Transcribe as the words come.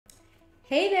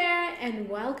Hey there and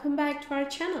welcome back to our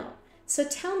channel. So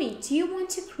tell me, do you want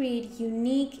to create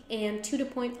unique and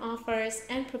to-the-point offers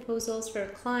and proposals for your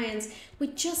clients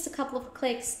with just a couple of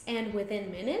clicks and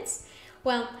within minutes?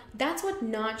 Well, that's what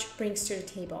Notch brings to the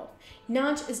table.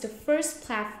 Notch is the first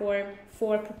platform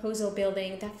for proposal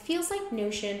building that feels like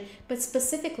Notion, but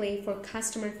specifically for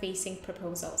customer-facing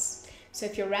proposals. So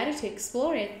if you're ready to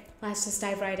explore it, let's just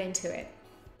dive right into it.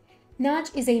 Notch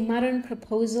is a modern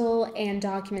proposal and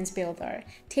documents builder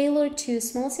tailored to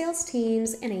small sales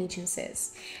teams and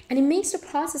agencies. And it makes the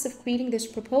process of creating these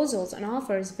proposals and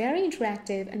offers very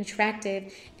interactive and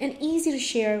attractive and easy to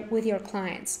share with your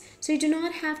clients. So you do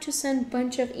not have to send a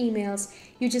bunch of emails.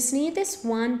 You just need this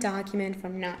one document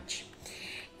from Notch.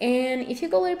 And if you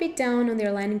go a little bit down on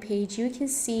their landing page, you can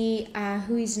see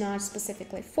who is Notch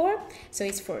specifically for. So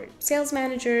it's for sales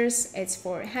managers, it's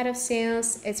for head of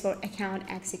sales, it's for account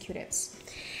executives.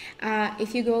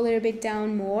 If you go a little bit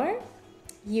down more,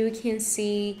 you can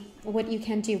see what you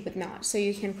can do with Notch. So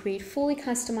you can create fully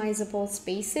customizable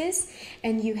spaces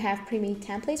and you have pre-made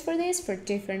templates for this for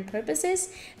different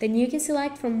purposes. Then you can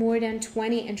select from more than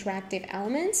 20 interactive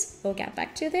elements. We'll get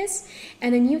back to this.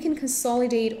 And then you can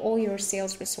consolidate all your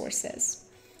sales resources.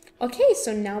 Okay,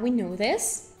 so now we know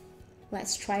this.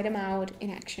 Let's try them out in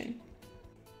action.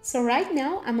 So right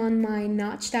now I'm on my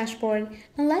Notch dashboard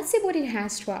and let's see what it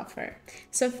has to offer.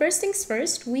 So first things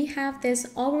first, we have this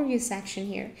overview section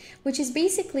here, which is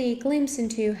basically a glimpse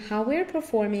into how we're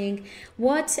performing,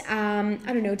 what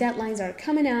deadlines are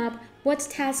coming up, what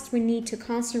tasks we need to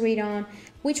concentrate on,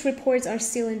 which reports are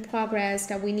still in progress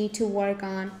that we need to work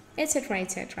on, etc,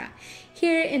 etc.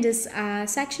 Here in this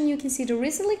section, you can see the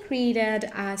recently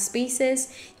created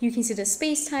spaces. You can see the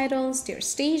space titles, their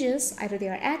stages, either they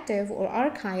are active or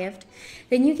archived.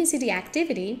 Then you can see the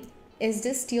activity. Is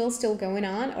this deal still going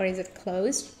on or is it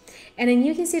closed? And then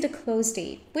you can see the close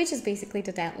date, which is basically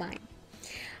the deadline.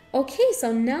 Okay,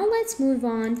 so now let's move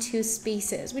on to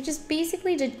spaces, which is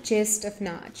basically the gist of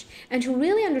Notch. And to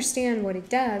really understand what it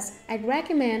does, I'd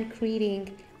recommend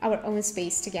creating our own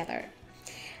space together.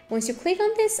 Once you click on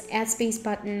this Add Space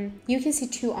button, you can see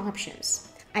two options.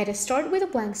 Either start with a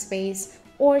blank space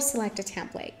or select a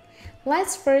template.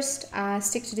 Let's first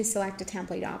stick to the Select a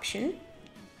Template option.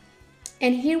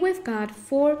 And here we've got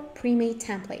 4 pre-made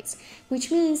templates,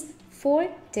 which means 4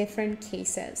 different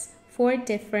cases. 4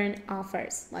 different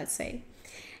offers, let's say,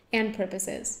 and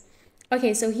purposes.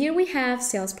 Okay, so here we have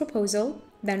sales proposal,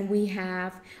 then we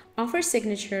have offer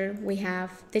signature, we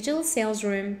have digital sales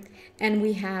room, and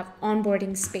we have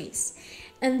onboarding space.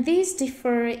 And these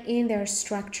differ in their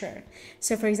structure.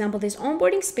 So for example, this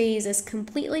onboarding space is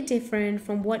completely different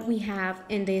from what we have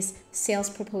in this sales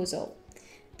proposal.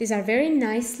 These are very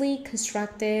nicely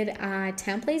constructed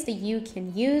templates that you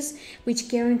can use, which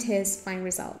guarantees fine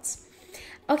results.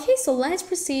 Okay, so let's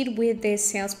proceed with this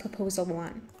sales proposal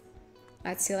one.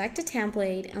 Let's select a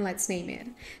template and let's name it.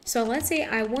 So let's say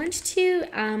I want to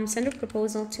send a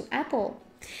proposal to Apple.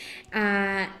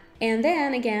 And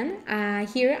then again,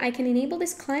 here I can enable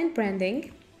this client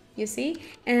branding, you see?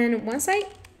 And once I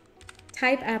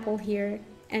type Apple here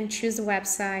and choose the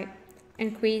website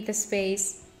and create the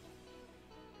space,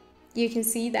 you can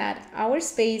see that our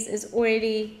space is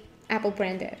already Apple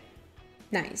branded.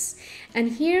 Nice. And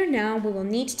here now we will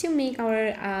need to make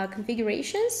our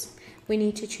configurations. We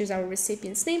need to choose our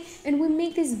recipient's name and we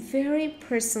make these very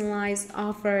personalized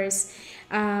offers,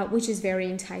 which is very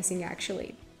enticing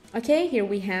actually. Okay, here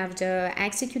we have the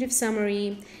executive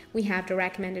summary, we have the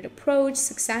recommended approach,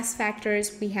 success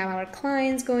factors, we have our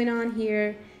clients going on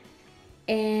here,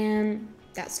 and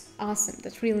that's awesome.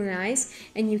 That's really nice.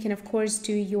 And you can of course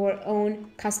do your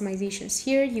own customizations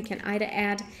here. You can either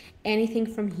add anything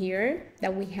from here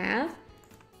that we have,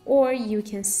 or you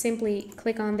can simply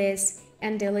click on this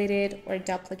and delete it or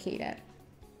duplicate it.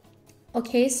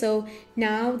 Okay, so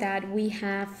now that we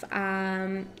have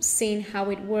seen how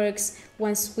it works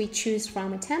once we choose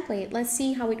from a template, let's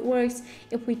see how it works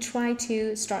if we try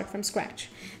to start from scratch.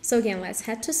 So again, let's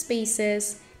head to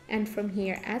spaces and from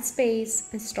here add space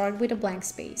and start with a blank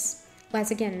space.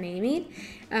 Let's again name it.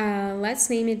 Let's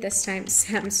name it this time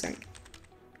Samsung.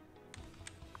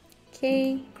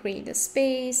 Okay, create a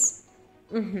space.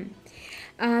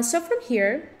 So from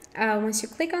here, once you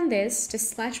click on this, the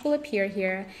slash will appear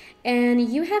here and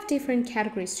you have different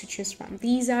categories to choose from.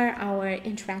 These are our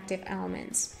interactive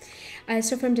elements.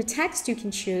 So from the text, you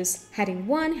can choose heading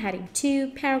 1, heading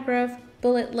 2, paragraph,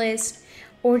 bullet list,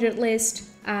 ordered list,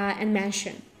 and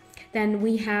mention. Then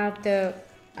we have the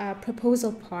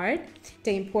proposal part,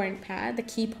 the important part, the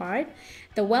key part,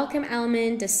 the welcome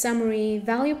element, the summary,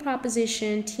 value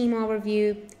proposition, team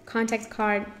overview, contact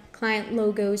card, client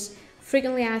logos,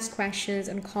 frequently asked questions,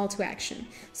 and call to action.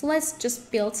 So let's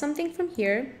just build something from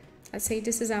here. Let's say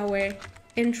this is our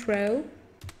intro.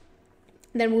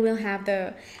 Then we will have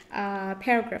the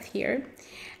paragraph here.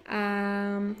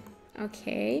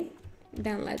 Okay,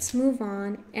 then let's move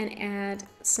on and add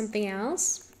something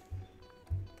else.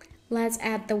 Let's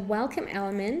add the welcome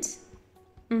element.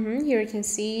 Here you can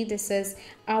see this is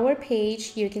our page.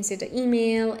 Here you can see the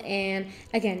email, and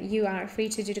again, you are free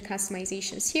to do the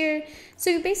customizations here. So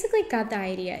you basically got the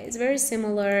idea. It's very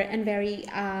similar and very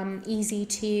easy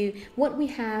to what we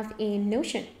have in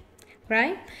Notion,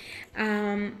 right?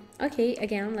 Okay,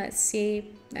 again, let's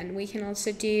see. Then we can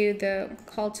also do the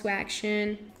call to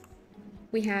action.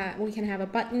 We can have a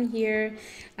button here.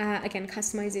 Again,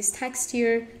 customize this text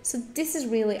here. So this is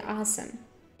really awesome.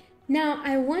 Now,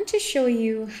 I want to show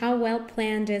you how well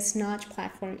planned this Notch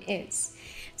platform is.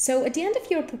 So at the end of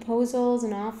your proposals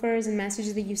and offers and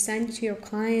messages that you send to your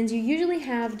clients, you usually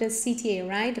have the CTA,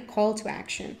 right? The call to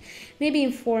action. Maybe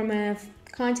in form of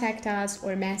contact us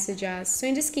or message us. So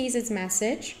in this case, it's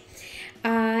message.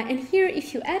 And here,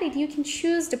 if you edit, you can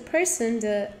choose the person,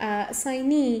 the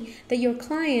assignee that your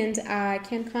client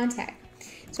can contact.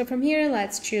 So from here,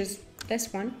 let's choose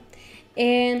this one.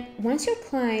 And once your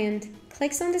client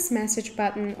clicks on this message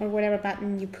button or whatever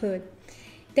button you put,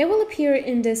 they will appear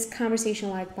in this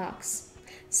conversation-like box.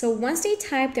 So once they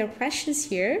type their questions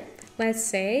here, let's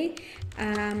say,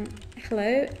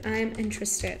 hello, I'm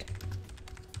interested,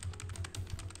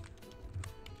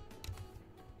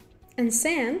 and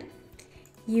send,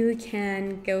 you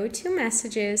can go to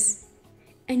messages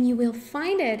and you will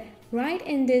find it right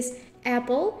in this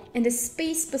Apple and the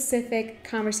space-specific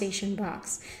conversation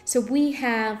box. So we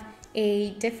have a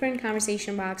different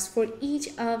conversation box for each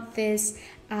of these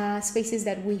spaces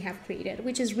that we have created,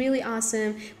 which is really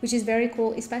awesome, which is very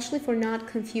cool, especially for not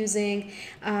confusing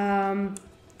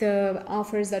the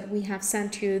offers that we have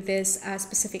sent to this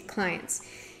specific clients.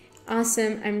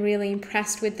 Awesome, I'm really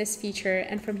impressed with this feature,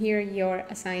 and from here your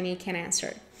assignee can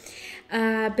answer.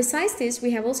 Besides this,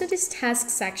 we have also this task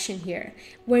section here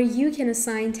where you can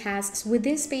assign tasks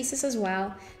within spaces as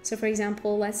well. So for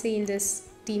example, let's say in this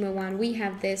demo one, we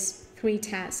have this 3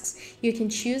 tasks. You can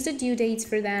choose the due dates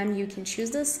for them. You can choose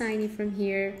the assignee from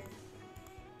here.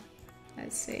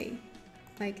 Let's say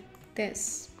like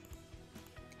this.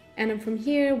 And then from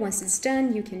here, once it's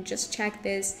done, you can just check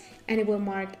this and it will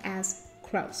mark as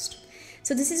crossed.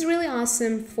 So this is really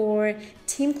awesome for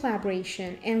team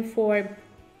collaboration and for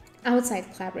outside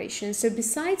collaboration. So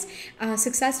besides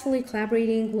successfully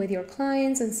collaborating with your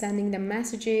clients and sending them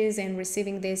messages and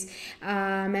receiving these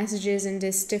messages in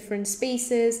these different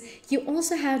spaces, you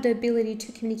also have the ability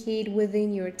to communicate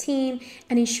within your team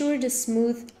and ensure the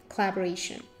smooth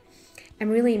collaboration. I'm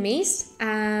really amazed,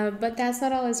 but that's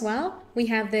not all as well. We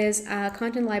have this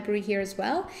content library here as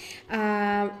well,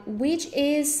 which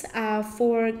is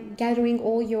for gathering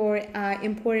all your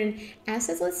important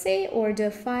assets, let's say, or the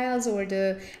files, or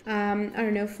the, I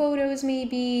don't know, photos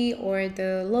maybe, or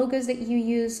the logos that you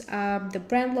use, the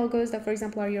brand logos that, for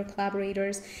example, are your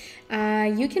collaborators.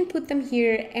 You can put them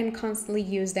here and constantly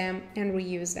use them and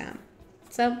reuse them.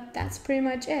 So that's pretty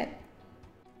much it.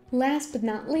 Last but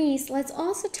not least, let's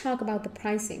also talk about the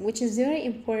pricing, which is very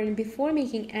important before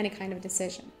making any kind of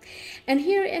decision. And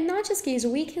here in Notch's case,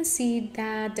 we can see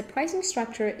that the pricing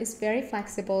structure is very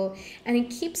flexible and it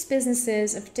keeps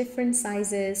businesses of different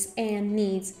sizes and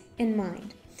needs in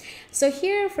mind. So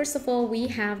here, first of all, we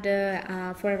have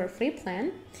the Forever Free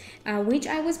plan, which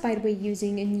I was, by the way,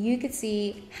 using, and you could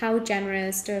see how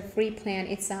generous the free plan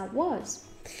itself was.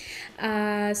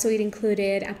 So it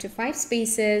included up to 5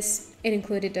 spaces, it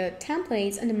included the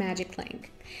templates and the magic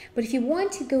link. But if you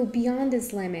want to go beyond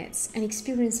these limits and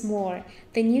experience more,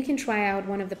 then you can try out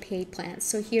one of the paid plans.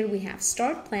 So here we have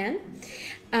Start Plan.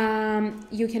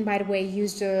 You can, by the way,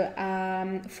 use the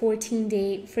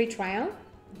 14-day free trial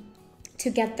to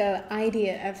get the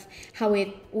idea of how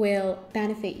it will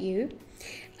benefit you.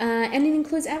 And it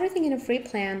includes everything in a free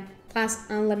plan, plus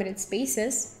unlimited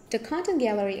spaces, the content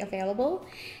gallery available,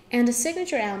 and the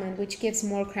signature element, which gives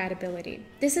more credibility.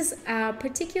 This is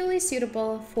particularly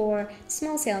suitable for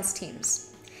small sales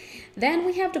teams. Then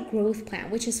we have the growth plan,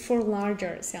 which is for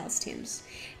larger sales teams.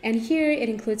 And here it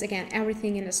includes, again,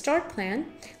 everything in the Start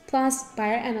Plan, plus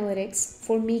buyer analytics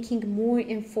for making more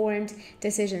informed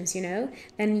decisions, you know.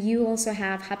 Then you also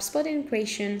have HubSpot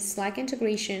integration, Slack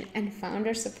integration, and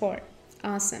founder support.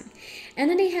 Awesome. And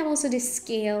then they have also the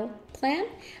scale plan,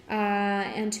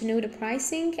 and to know the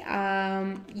pricing,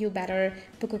 you better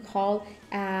book a call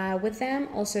with them,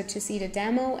 also to see the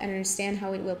demo and understand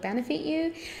how it will benefit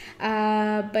you.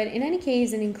 But in any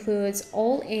case, it includes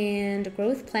all in the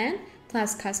growth plan,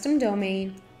 plus custom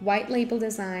domain, white label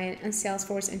design, and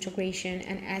Salesforce integration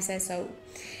and SSO.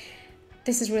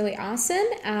 This is really awesome.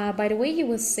 By the way, you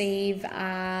will save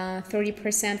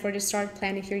 30% for the start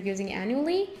plan if you're using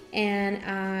annually, and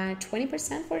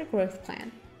 20% for the growth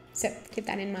plan. So keep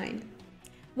that in mind.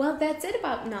 Well, that's it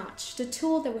about Notch, the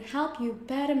tool that will help you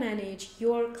better manage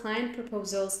your client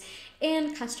proposals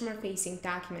and customer-facing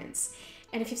documents.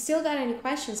 And if you've still got any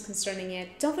questions concerning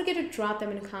it, don't forget to drop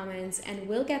them in the comments and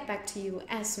we'll get back to you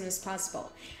as soon as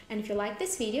possible. And if you like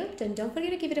this video, then don't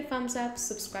forget to give it a thumbs up,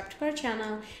 subscribe to our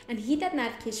channel, and hit that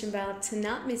notification bell to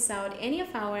not miss out any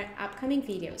of our upcoming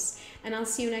videos. And I'll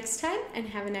see you next time and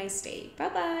have a nice day.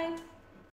 Bye-bye.